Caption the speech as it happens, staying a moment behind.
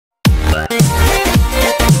Hello,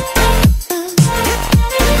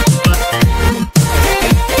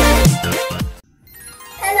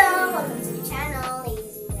 welcome to the channel,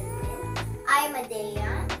 ladies and gentlemen. I am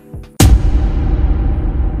Adea.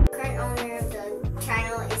 The current owner of the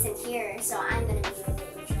channel isn't here, so I'm gonna be doing the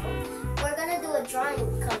intro. We're gonna do a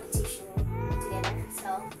drawing competition together.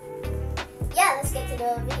 So yeah, let's get to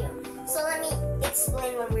the video. So let me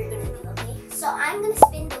explain what we're gonna do, okay? So I'm gonna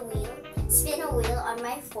spin a wheel on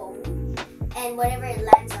my phone, and whatever it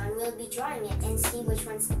lands on, we'll be drawing it and see which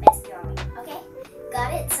one's the best drawing, okay?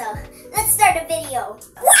 Got it? So let's start the video.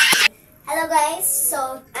 Hello guys,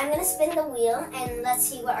 so I'm gonna spin the wheel and let's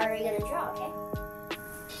see what are we gonna draw, okay?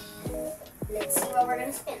 Let's see what we're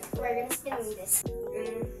gonna spin. We're gonna spin this.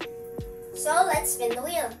 So let's spin the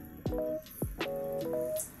wheel.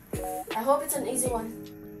 I hope it's an easy one.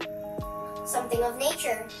 Something of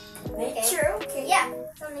nature. Nature? Okay. Yeah,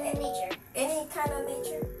 something of nature. Any kind of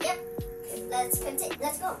nature? Yep. Let's continue.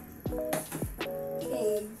 Let's go.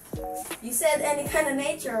 Okay. You said any kind of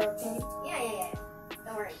nature, okay? Yeah.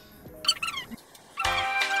 Don't worry.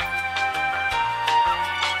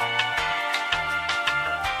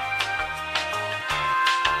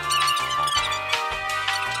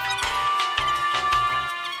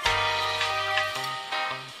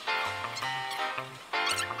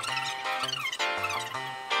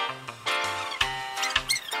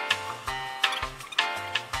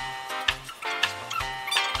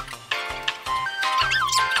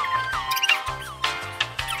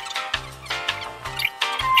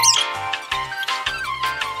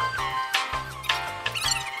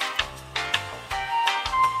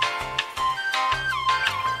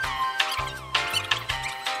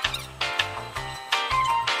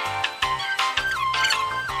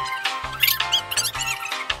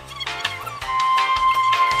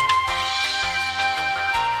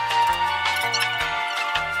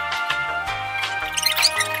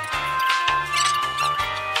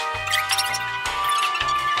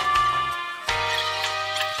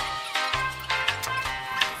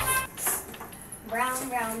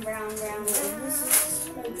 Brown.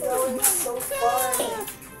 My drawing is so far.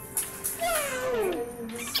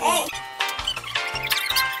 Hey!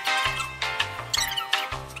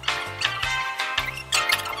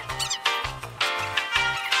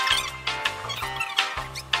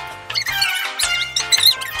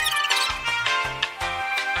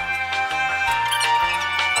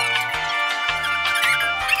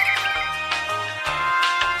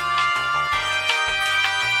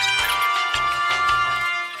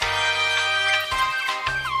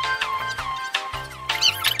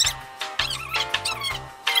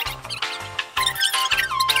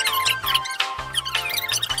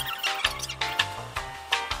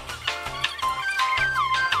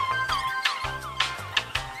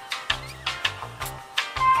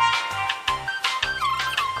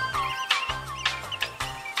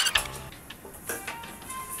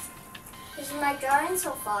 This is my drawing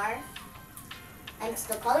so far. I'm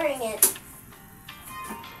still coloring it.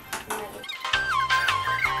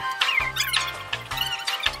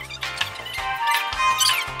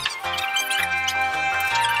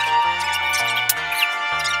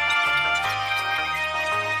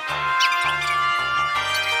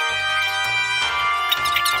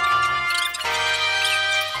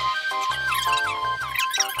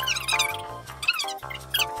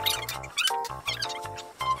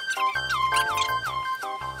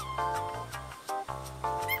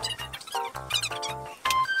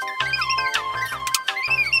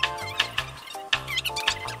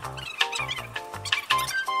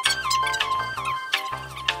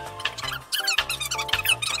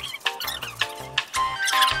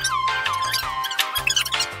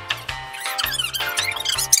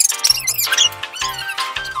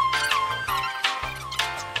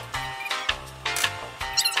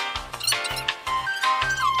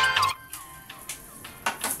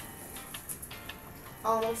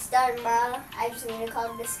 Almost done, bro. I just need to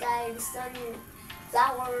color the sky, the sun,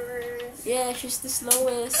 flowers. Yeah, she's the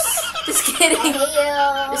slowest. Just kidding. I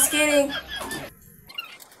hate you. Just kidding.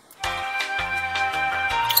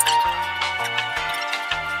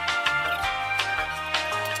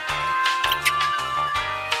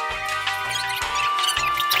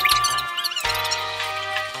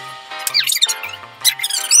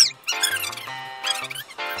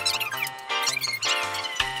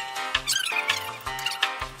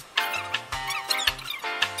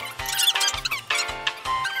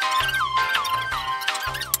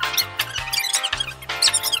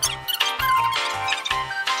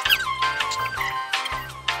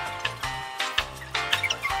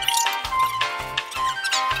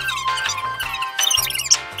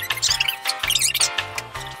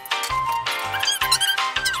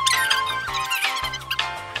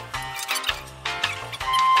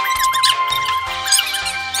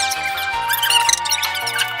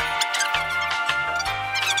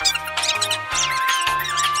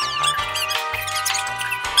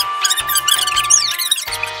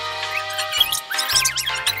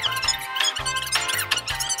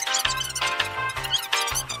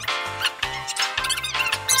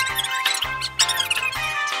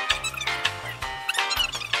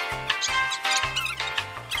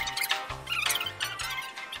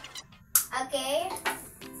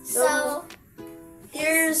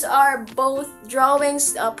 are both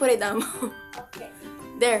drawings. Put it down. Okay.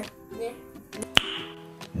 There. There.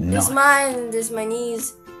 This is mine. This is my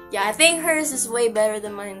niece. Yeah, I think hers is way better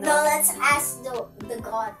than mine. No, let's ask the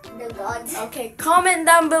gods. Okay, comment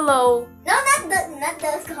down below. No, not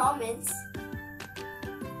the comments.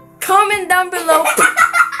 Comment down below.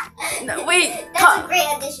 No, wait. That's a great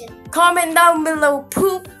addition. Comment down below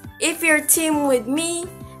poop if you're team with me,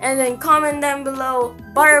 and then comment down below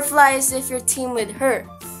butterflies if you're team with her.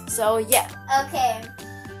 So yeah. Okay.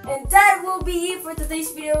 And that will be it for today's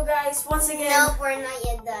video, guys. Once again. Nope, we're not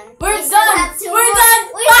yet done. We're We still done. have 2 We're more. done.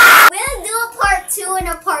 We'll do a part 2 and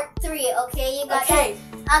a part 3. Okay, you got Okay.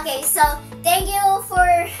 that? Okay, so thank you for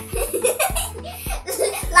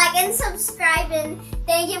like and subscribing.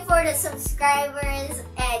 Thank you for the subscribers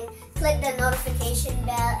and click the notification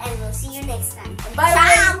bell, and we'll see you next time. By the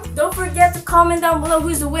way, don't forget to comment down below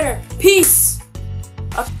who's the winner. Peace.